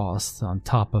crossed on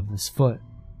top of his foot.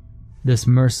 This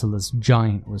merciless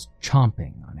giant was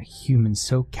chomping on a human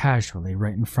so casually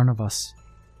right in front of us.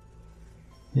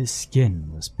 His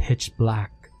skin was pitch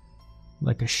black,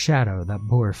 like a shadow that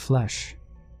bore flesh.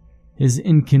 His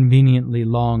inconveniently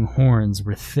long horns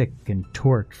were thick and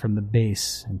torqued from the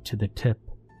base and to the tip,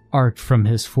 arched from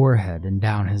his forehead and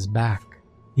down his back.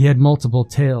 He had multiple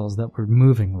tails that were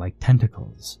moving like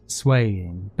tentacles,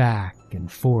 swaying back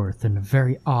and forth in a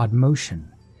very odd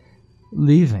motion,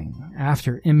 leaving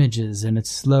after images in its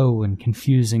slow and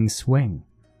confusing swing.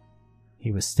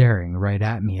 He was staring right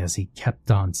at me as he kept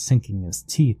on sinking his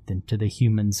teeth into the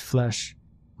human's flesh,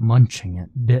 munching it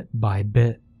bit by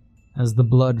bit, as the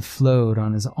blood flowed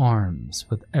on his arms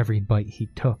with every bite he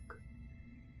took.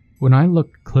 When I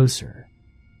looked closer,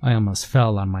 I almost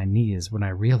fell on my knees when I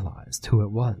realized who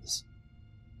it was.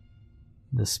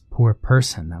 This poor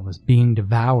person that was being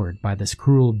devoured by this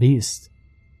cruel beast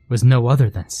was no other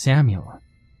than Samuel.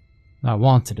 I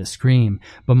wanted to scream,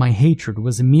 but my hatred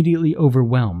was immediately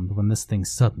overwhelmed when this thing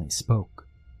suddenly spoke.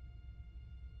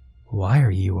 "Why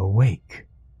are you awake?"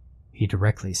 he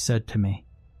directly said to me.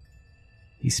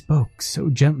 He spoke so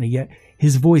gently, yet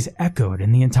his voice echoed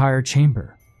in the entire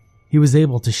chamber. He was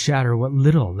able to shatter what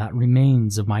little that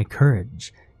remains of my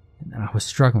courage, and I was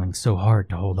struggling so hard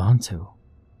to hold on to.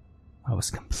 I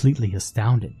was completely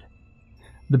astounded.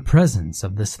 The presence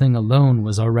of this thing alone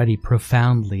was already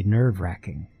profoundly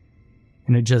nerve-wracking,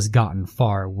 and it just gotten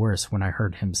far worse when I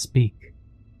heard him speak.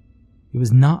 He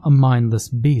was not a mindless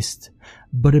beast,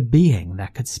 but a being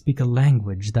that could speak a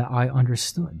language that I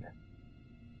understood.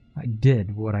 I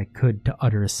did what I could to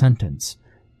utter a sentence,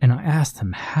 and I asked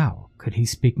him how could he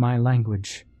speak my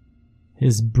language.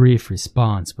 His brief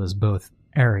response was both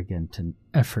arrogant and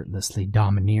effortlessly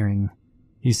domineering.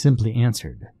 He simply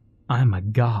answered, "I'm a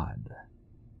god.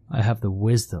 I have the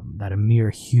wisdom that a mere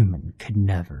human could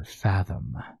never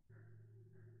fathom."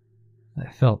 I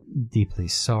felt deeply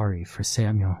sorry for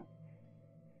Samuel.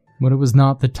 But it was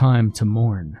not the time to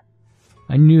mourn.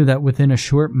 I knew that within a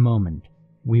short moment,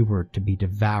 we were to be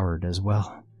devoured as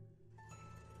well.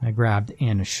 I grabbed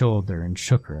Anna's shoulder and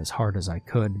shook her as hard as I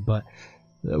could, but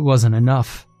it wasn't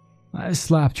enough. I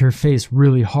slapped her face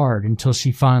really hard until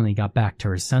she finally got back to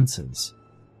her senses.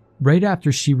 Right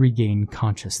after she regained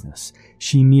consciousness,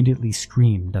 she immediately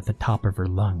screamed at the top of her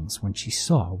lungs when she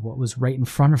saw what was right in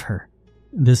front of her.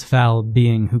 This foul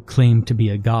being who claimed to be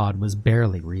a god was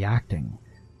barely reacting,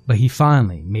 but he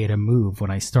finally made a move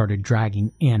when I started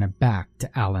dragging Anna back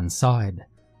to Alan's side.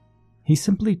 He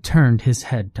simply turned his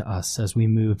head to us as we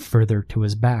moved further to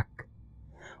his back.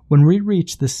 When we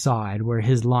reached the side where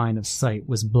his line of sight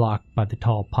was blocked by the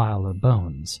tall pile of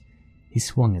bones, he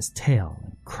swung his tail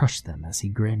and crushed them as he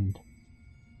grinned.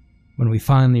 When we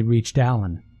finally reached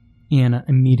Alan, Anna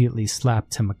immediately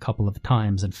slapped him a couple of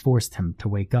times and forced him to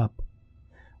wake up.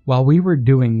 While we were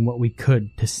doing what we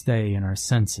could to stay in our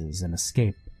senses and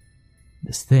escape,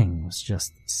 this thing was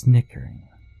just snickering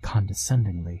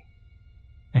condescendingly,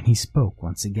 and he spoke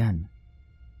once again.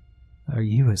 "Are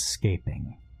you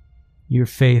escaping? Your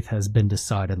fate has been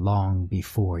decided long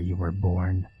before you were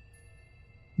born.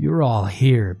 You're all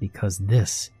here because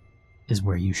this is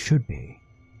where you should be.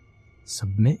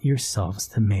 Submit yourselves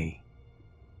to me.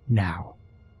 Now,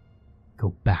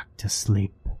 go back to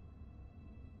sleep."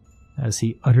 As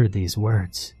he uttered these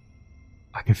words,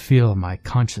 I could feel my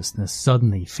consciousness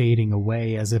suddenly fading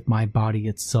away as if my body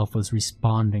itself was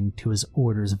responding to his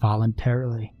orders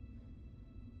voluntarily.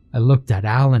 I looked at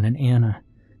Alan and Anna,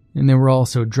 and they were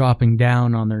also dropping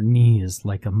down on their knees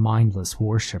like a mindless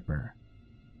worshipper.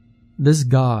 This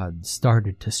god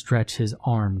started to stretch his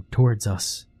arm towards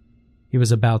us. He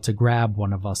was about to grab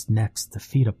one of us next to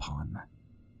feed upon.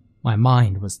 My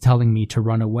mind was telling me to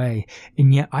run away,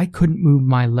 and yet I couldn't move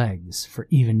my legs for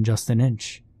even just an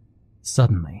inch.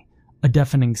 Suddenly, a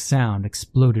deafening sound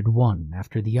exploded one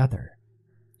after the other,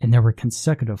 and there were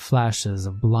consecutive flashes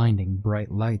of blinding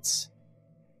bright lights.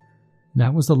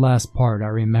 That was the last part I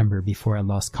remember before I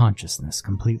lost consciousness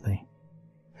completely.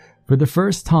 For the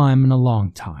first time in a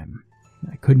long time,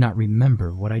 I could not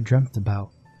remember what I dreamt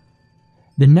about.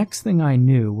 The next thing I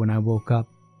knew when I woke up,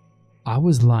 I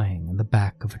was lying in the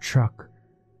back of a truck.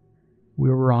 We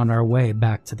were on our way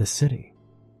back to the city.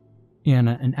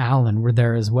 Anna and Alan were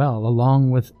there as well,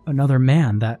 along with another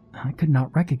man that I could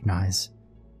not recognize.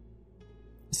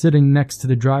 Sitting next to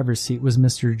the driver's seat was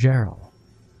Mr. Gerald.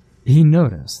 He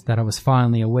noticed that I was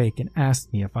finally awake and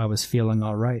asked me if I was feeling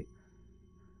all right.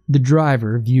 The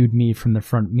driver viewed me from the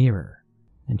front mirror,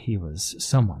 and he was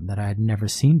someone that I had never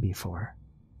seen before.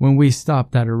 When we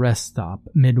stopped at a rest stop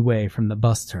midway from the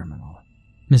bus terminal,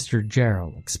 Mr.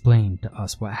 Gerald explained to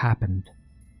us what happened.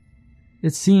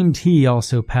 It seemed he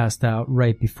also passed out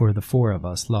right before the four of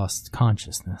us lost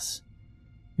consciousness.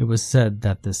 It was said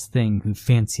that this thing who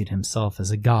fancied himself as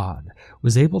a god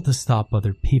was able to stop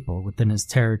other people within his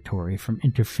territory from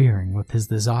interfering with his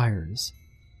desires.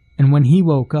 And when he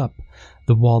woke up,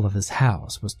 the wall of his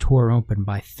house was torn open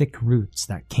by thick roots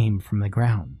that came from the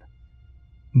ground.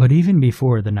 But even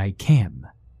before the night came,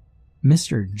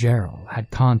 Mr. Gerald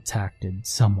had contacted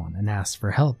someone and asked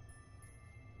for help.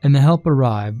 And the help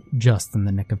arrived just in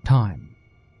the nick of time,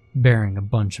 bearing a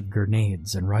bunch of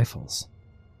grenades and rifles.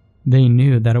 They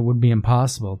knew that it would be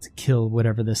impossible to kill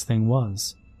whatever this thing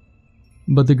was,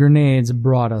 but the grenades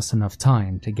brought us enough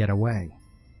time to get away.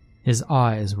 His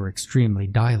eyes were extremely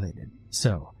dilated,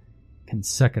 so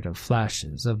consecutive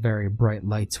flashes of very bright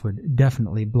lights would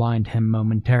definitely blind him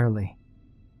momentarily.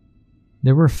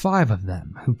 There were 5 of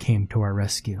them who came to our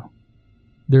rescue.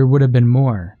 There would have been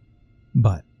more,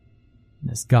 but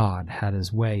this god had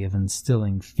his way of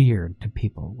instilling fear to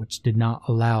people which did not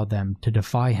allow them to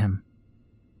defy him.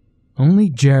 Only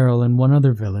Gerald and one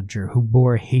other villager who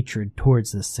bore hatred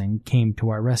towards this thing came to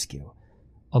our rescue,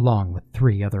 along with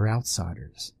 3 other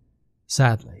outsiders.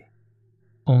 Sadly,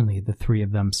 only the 3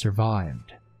 of them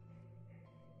survived.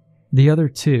 The other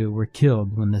 2 were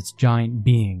killed when this giant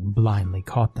being blindly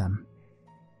caught them.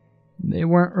 They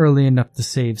weren't early enough to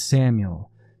save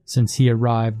Samuel, since he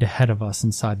arrived ahead of us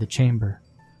inside the chamber.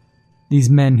 These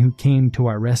men who came to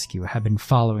our rescue had been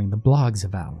following the blogs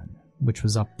of Alan, which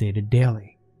was updated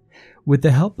daily. With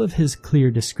the help of his clear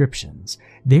descriptions,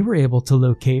 they were able to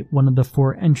locate one of the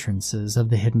 4 entrances of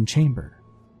the hidden chamber.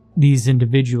 These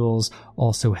individuals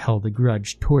also held a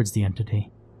grudge towards the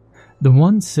entity. The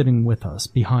one sitting with us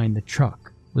behind the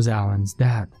truck was Alan's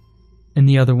dad, and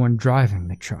the other one driving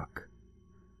the truck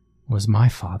was my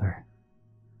father.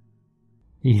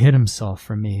 He hid himself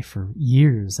from me for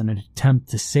years in an attempt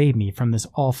to save me from this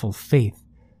awful fate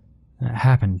that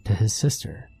happened to his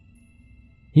sister.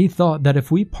 He thought that if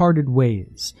we parted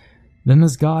ways, then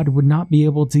this god would not be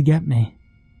able to get me.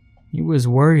 He was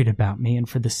worried about me and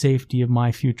for the safety of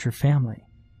my future family.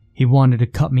 He wanted to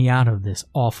cut me out of this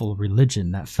awful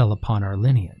religion that fell upon our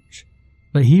lineage,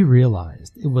 but he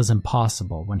realized it was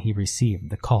impossible when he received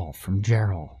the call from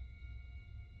Gerald.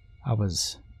 I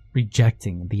was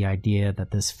rejecting the idea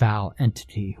that this foul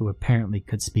entity who apparently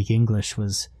could speak English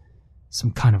was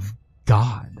some kind of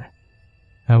god.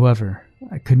 However,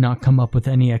 I could not come up with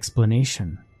any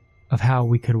explanation of how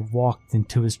we could have walked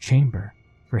into his chamber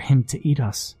for him to eat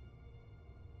us.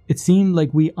 It seemed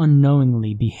like we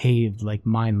unknowingly behaved like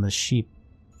mindless sheep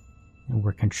and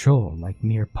were controlled like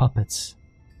mere puppets.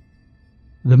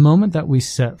 The moment that we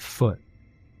set foot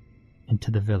into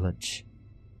the village,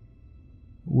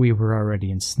 we were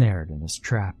already ensnared in his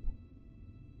trap.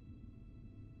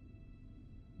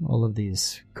 All of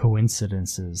these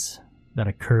coincidences that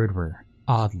occurred were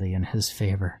oddly in his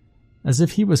favor, as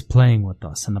if he was playing with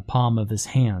us in the palm of his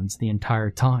hands the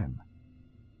entire time.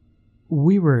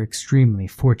 We were extremely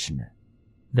fortunate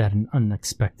that an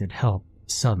unexpected help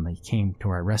suddenly came to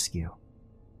our rescue.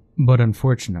 But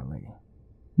unfortunately,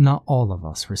 not all of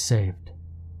us were saved.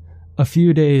 A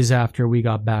few days after we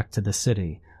got back to the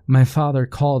city, my father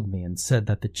called me and said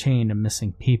that the chain of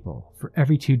missing people for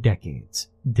every 2 decades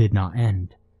did not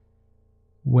end.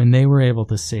 When they were able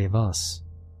to save us,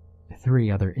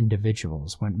 3 other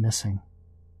individuals went missing.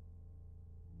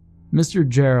 Mr.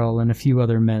 Gerald and a few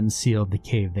other men sealed the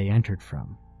cave they entered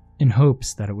from, in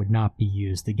hopes that it would not be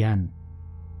used again.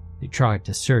 They tried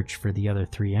to search for the other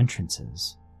 3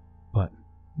 entrances, but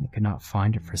they could not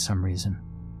find it for some reason.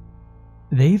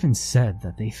 They even said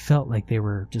that they felt like they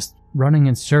were just running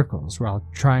in circles while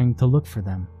trying to look for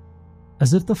them,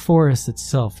 as if the forest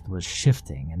itself was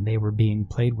shifting and they were being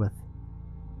played with.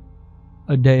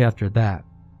 A day after that,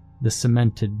 the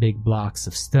cemented big blocks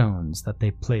of stones that they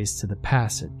placed to the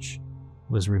passage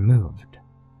was removed.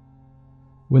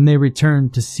 When they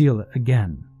returned to seal it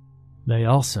again, they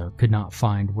also could not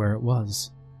find where it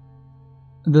was.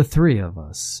 The 3 of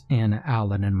us, Anna,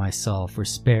 Alan, and myself, were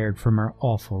spared from our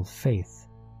awful fate,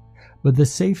 but the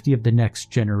safety of the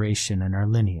next generation in our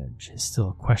lineage is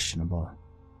still questionable.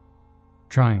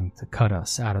 Trying to cut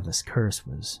us out of this curse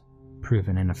was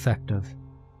proven ineffective.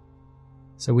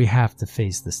 So we have to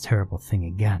face this terrible thing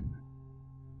again,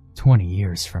 20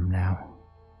 years from now.